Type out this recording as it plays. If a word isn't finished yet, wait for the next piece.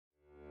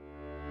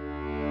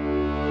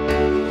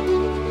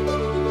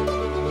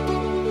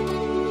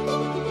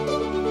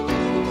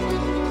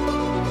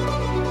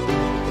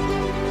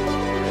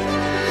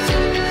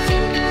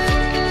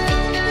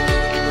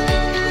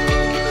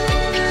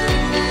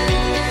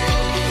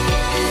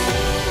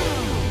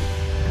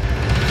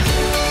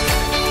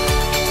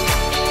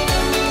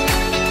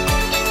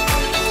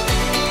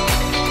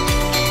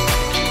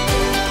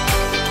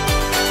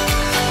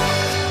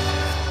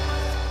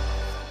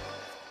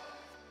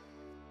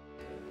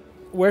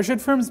Where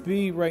should firms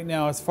be right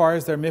now as far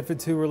as their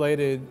MiFID II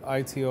related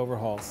IT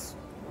overhauls?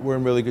 We're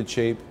in really good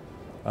shape.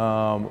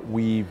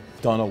 We've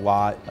done a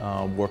lot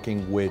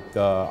working with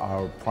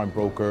our prime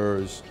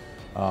brokers,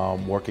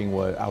 working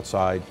with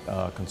outside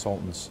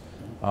consultants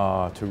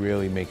to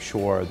really make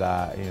sure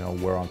that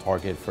we're on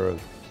target for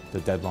the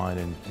deadline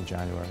in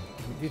January.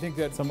 Do you think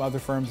that some other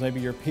firms, maybe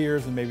your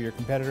peers and maybe your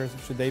competitors,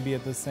 should they be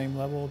at the same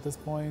level at this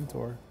point,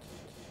 or?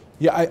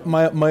 Yeah,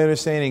 my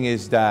understanding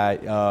is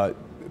that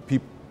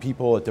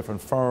people at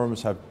different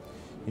firms have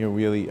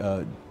really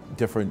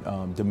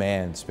different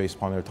demands based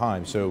upon their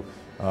time. So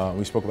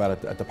we spoke about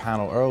it at the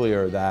panel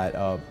earlier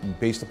that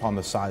based upon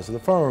the size of the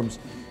firms,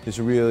 there's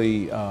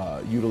really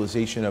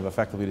utilization of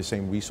effectively the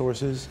same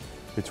resources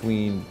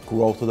between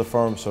growth of the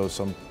firm. So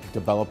some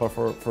developer,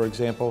 for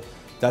example,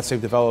 that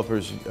same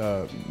developer's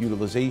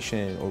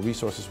utilization or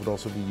resources would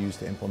also be used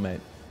to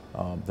implement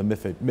the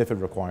MiFID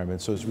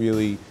requirements. So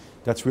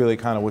that's really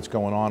kind of what's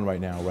going on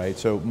right now, right?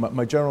 So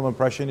my general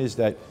impression is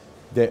that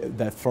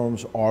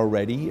firms are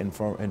ready and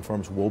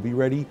firms will be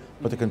ready,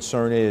 but the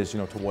concern is, to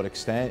what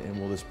extent, and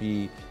will this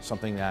be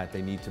something that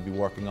they need to be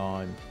working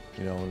on,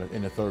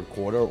 in the third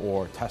quarter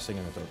or testing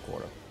in the third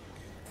quarter.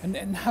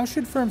 And how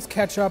should firms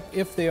catch up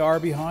if they are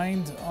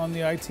behind on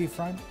the IT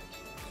front?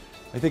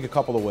 I think a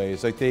couple of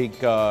ways. I think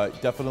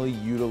definitely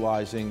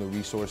utilizing the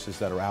resources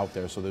that are out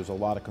there. So there's a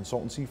lot of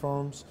consultancy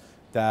firms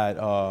that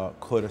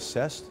could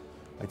assist.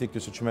 I think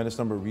there's a tremendous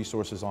number of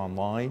resources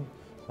online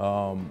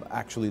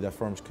actually that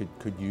firms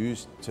could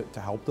use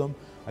to help them.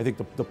 I think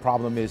the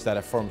problem is that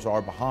if firms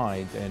are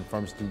behind and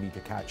firms do need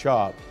to catch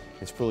up,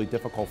 it's really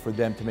difficult for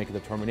them to make a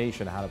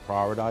determination how to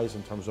prioritize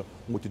in terms of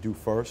what to do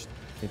first,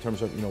 in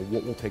terms of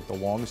what will take the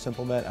longest to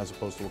implement as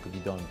opposed to what could be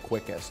done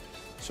quickest.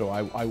 So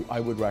I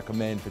would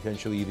recommend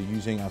potentially either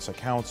using outside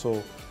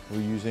counsel or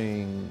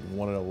using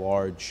one of the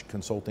large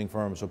consulting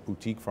firms or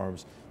boutique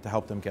firms to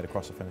help them get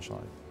across the finish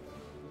line.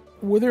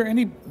 Were there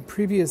any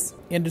previous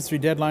industry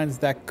deadlines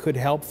that could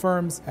help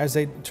firms as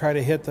they try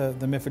to hit the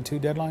MiFID II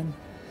deadline?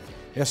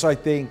 Yes, I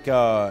think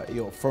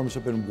firms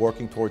have been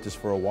working towards this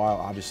for a while.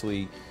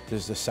 Obviously,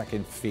 this is the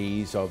second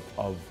phase of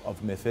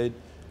MiFID.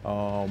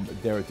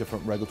 There are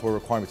different regulatory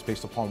requirements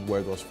based upon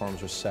where those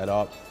firms are set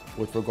up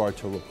with regard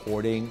to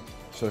reporting.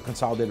 So the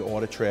consolidated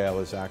audit trail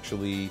is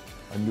actually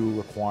a new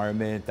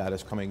requirement that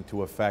is coming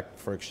to effect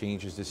for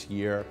exchanges this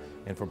year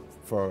and for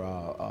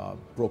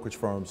brokerage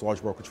firms,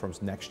 large brokerage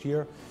firms next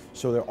year.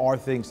 So there are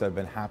things that have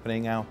been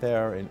happening out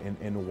there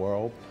in the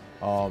world,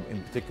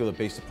 in particular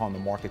based upon the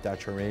market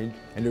that you're in.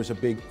 And there's a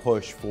big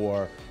push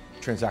for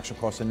transaction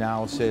cost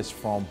analysis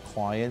from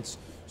clients.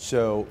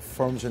 So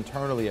firms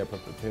internally are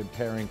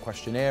preparing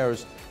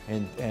questionnaires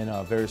and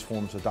various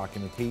forms of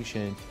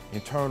documentation,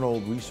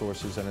 internal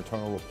resources and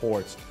internal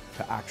reports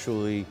to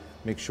actually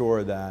make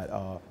sure that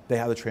they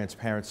have the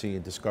transparency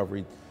and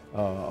discovery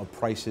of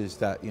prices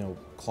that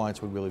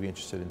clients would really be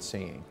interested in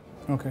seeing.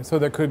 Okay, so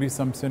there could be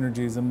some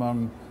synergies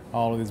among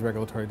all of these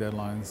regulatory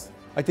deadlines.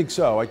 I think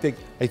so. I think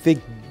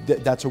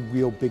that's a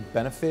real big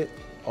benefit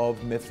of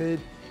MiFID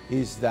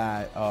is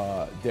that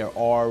there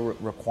are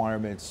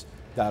requirements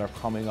that are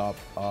coming up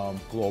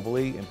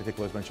globally, in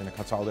particular as mentioned, a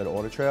consolidated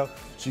audit trail.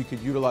 So you could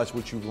utilize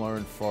what you've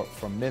learned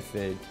from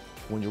MiFID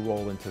when you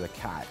roll into the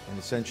CAT. And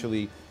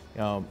essentially,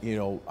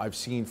 I've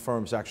seen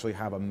firms actually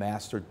have a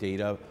master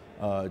database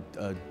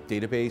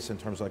in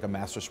terms of like a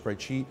master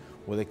spreadsheet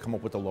where they come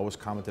up with the lowest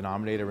common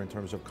denominator in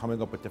terms of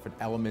coming up with different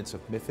elements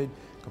of MiFID,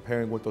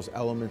 comparing what those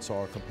elements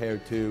are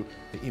compared to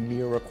the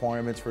EMIR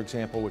requirements, for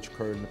example, which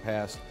occurred in the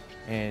past,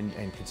 and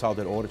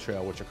consolidated audit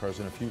trail, which occurs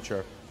in the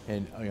future,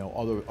 and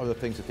other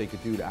things that they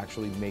could do to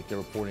actually make their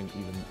reporting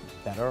even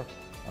better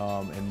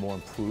and more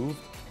improved.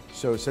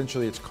 So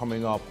essentially it's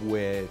coming up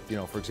with,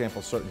 for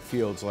example, certain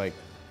fields like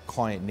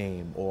client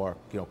name or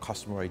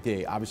customer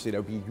ID. Obviously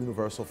there would be a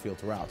universal field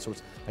throughout. So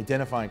it's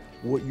identifying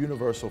what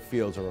universal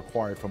fields are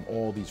required from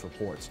all these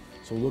reports.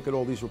 So look at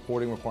all these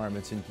reporting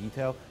requirements in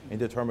detail and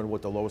determine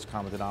what the lowest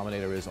common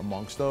denominator is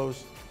amongst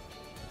those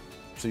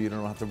so you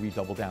don't have to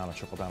redouble down or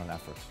triple down on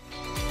efforts.